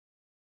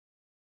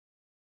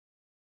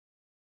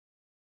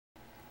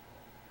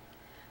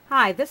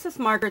Hi, this is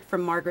Margaret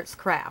from Margaret's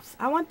Crafts.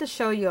 I want to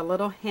show you a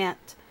little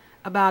hint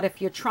about if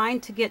you're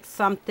trying to get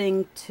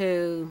something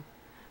to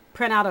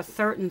print out a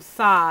certain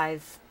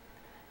size,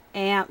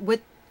 and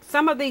with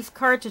some of these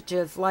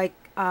cartridges, like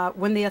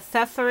when the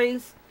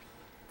accessories,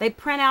 they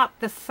print out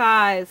the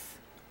size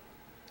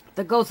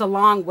that goes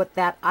along with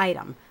that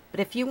item. But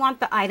if you want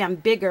the item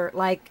bigger,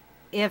 like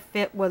if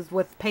it was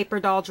with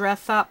paper doll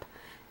dress up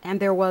and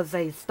there was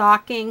a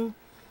stocking,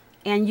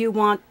 and you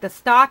want the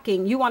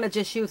stocking, you want to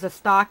just use a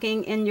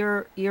stocking in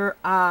your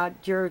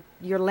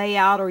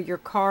layout or your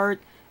card,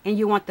 and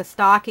you want the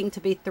stocking to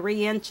be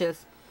 3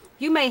 inches,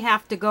 you may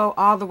have to go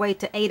all the way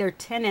to 8 or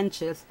 10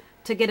 inches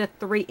to get a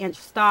 3-inch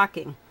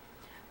stocking.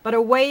 But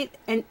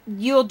and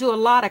you'll do a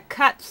lot of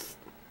cuts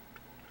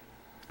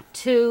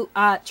to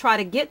try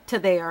to get to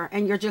there,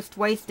 and you're just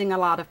wasting a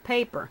lot of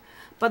paper.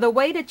 But the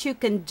way that you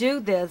can do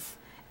this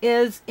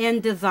is in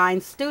Design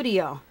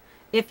Studio.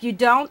 If you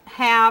don't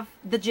have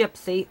the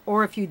Gypsy,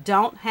 or if you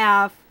don't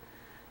have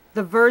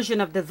the version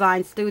of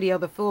Design Studio,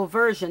 the full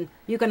version,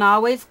 you can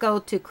always go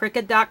to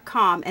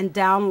Cricut.com and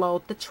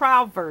download the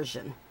trial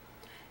version.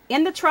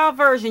 In the trial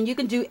version, you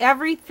can do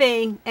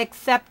everything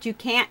except you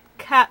can't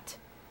cut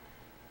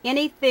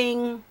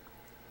anything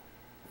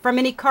from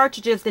any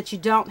cartridges that you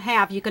don't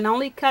have. You can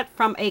only cut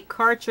from a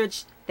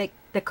cartridge,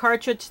 the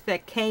cartridge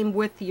that came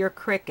with your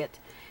Cricut.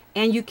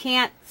 And you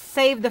can't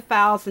save the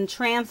files and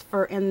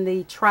transfer in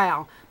the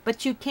trial,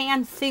 but you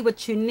can see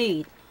what you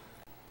need.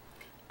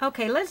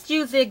 Okay, let's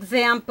use the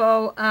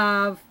example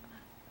of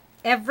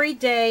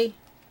everyday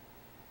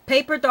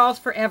paper dolls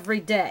for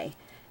every day.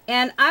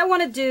 And I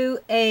want to do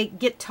a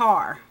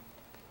guitar.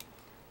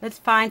 Let's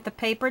find the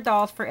paper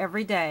dolls for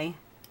every day.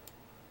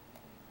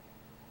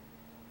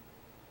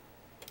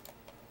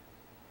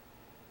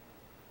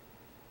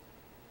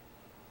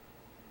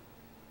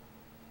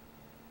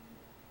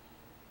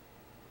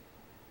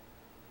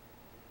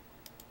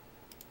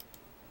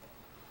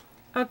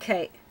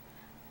 Okay,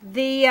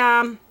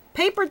 the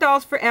paper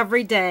dolls for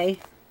every day.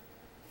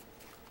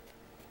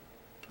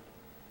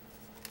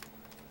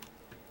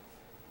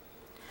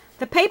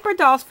 The paper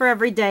dolls for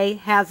every day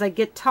has a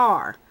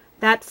guitar.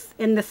 That's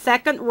in the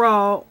second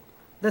row,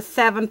 the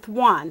 7th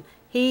one.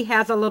 He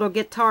has a little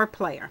guitar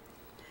player.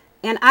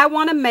 And I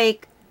want to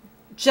make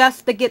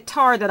just the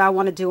guitar that I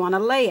want to do on a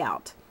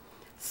layout.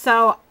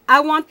 So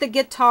I want the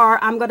guitar,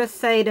 I'm going to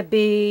say to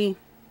be,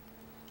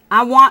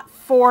 I want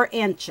 4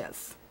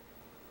 inches.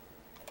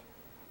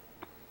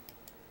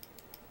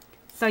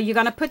 So you're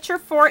going to put your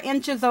 4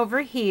 inches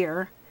over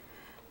here.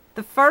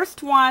 The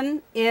first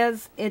one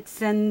is,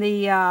 it's in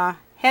the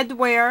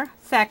headwear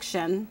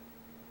section.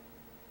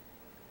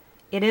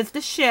 It is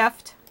the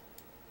shift.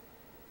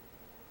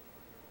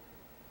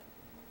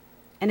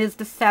 And is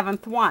the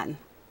 7th one.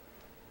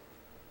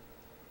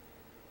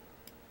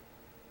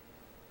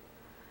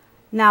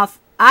 Now,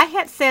 I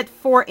had said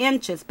 4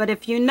 inches, but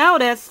if you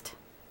noticed,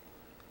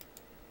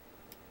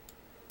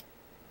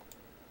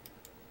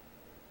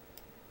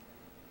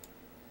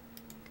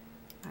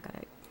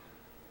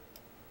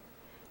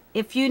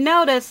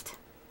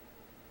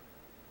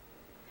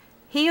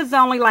 he is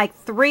only like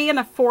 3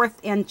 1/4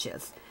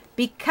 inches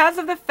because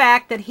of the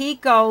fact that he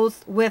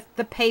goes with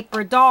the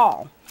paper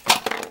doll.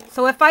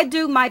 So if I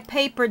do my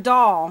paper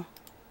doll,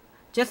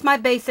 just my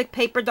basic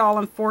paper doll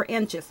in 4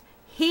 inches,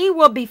 he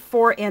will be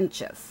 4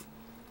 inches.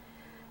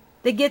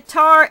 The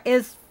guitar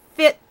is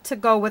fit to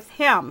go with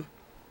him.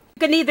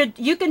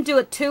 You can do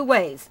it 2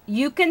 ways.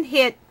 You can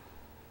hit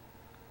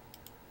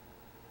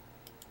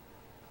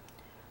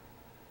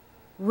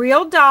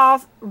real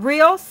dolls,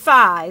 real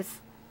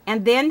size,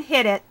 and then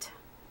hit it,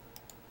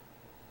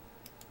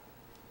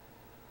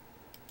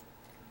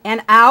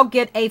 and I'll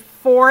get a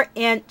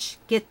 4-inch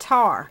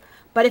guitar.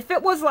 But if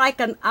it was like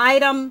an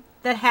item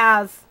that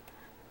has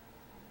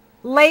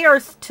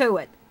layers to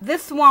it,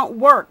 this won't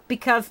work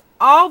because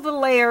all the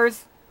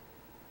layers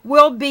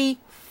will be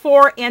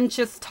 4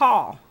 inches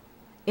tall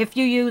if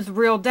you use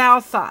real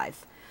doll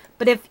size.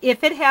 But if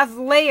it has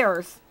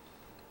layers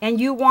and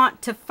you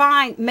want to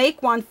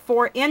make one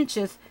 4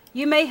 inches,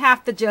 you may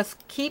have to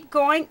just keep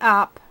going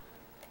up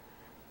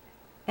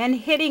and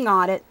hitting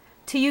on it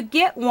till you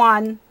get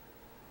one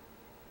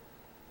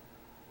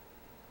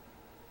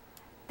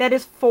that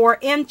is 4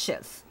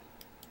 inches.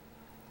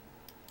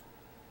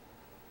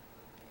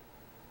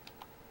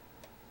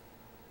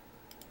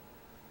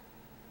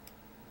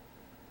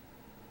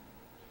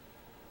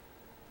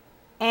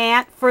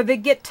 And for the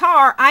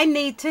guitar, I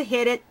need to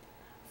hit it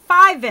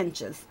 5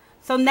 inches.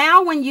 So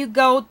now when you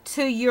go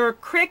to your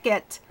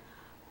Cricut,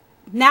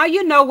 now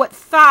you know what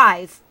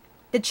size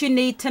that you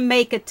need to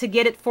make it to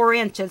get it 4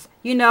 inches.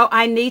 You know,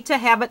 I need to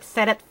have it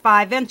set at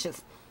 5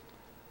 inches.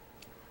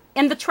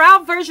 In the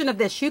trial version of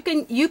this, you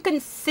can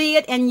see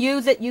it and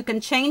use it. You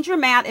can change your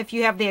mat if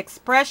you have the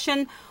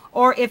expression,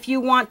 or if you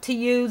want to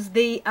use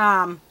the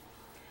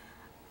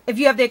if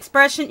you have the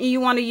expression and you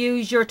want to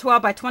use your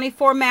 12 by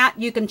 24 mat,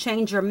 you can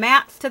change your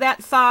mats to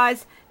that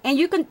size. And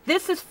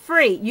this is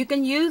free. You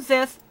can use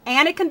this,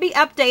 and it can be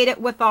updated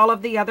with all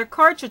of the other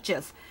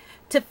cartridges.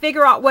 to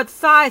figure out what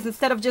size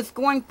instead of just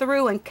going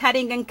through and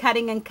cutting and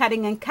cutting and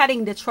cutting and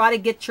cutting to try to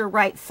get your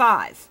right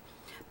size.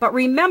 But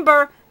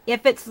remember,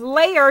 if it's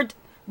layered,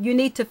 you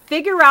need to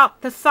figure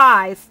out the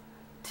size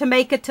to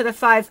make it to the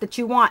size that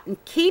you want,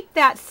 and keep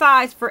that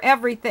size for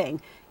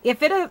everything.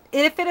 If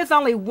it is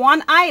only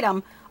one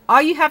item,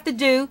 all you have to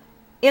do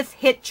is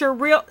hit your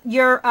real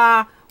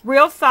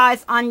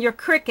size on your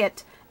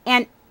Cricut,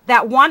 and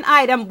that one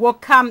item will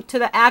come to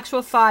the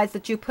actual size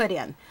that you put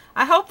in.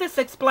 I hope this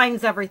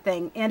explains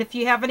everything, and if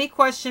you have any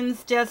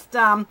questions, just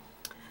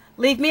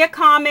leave me a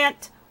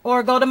comment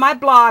or go to my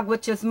blog,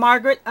 which is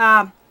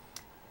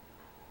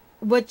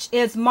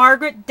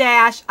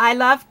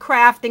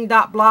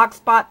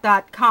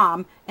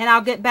margaret-ilovecrafting.blogspot.com, and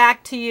I'll get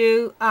back to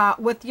you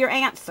with your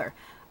answer.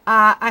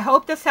 I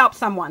hope this helps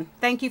someone.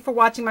 Thank you for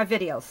watching my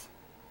videos.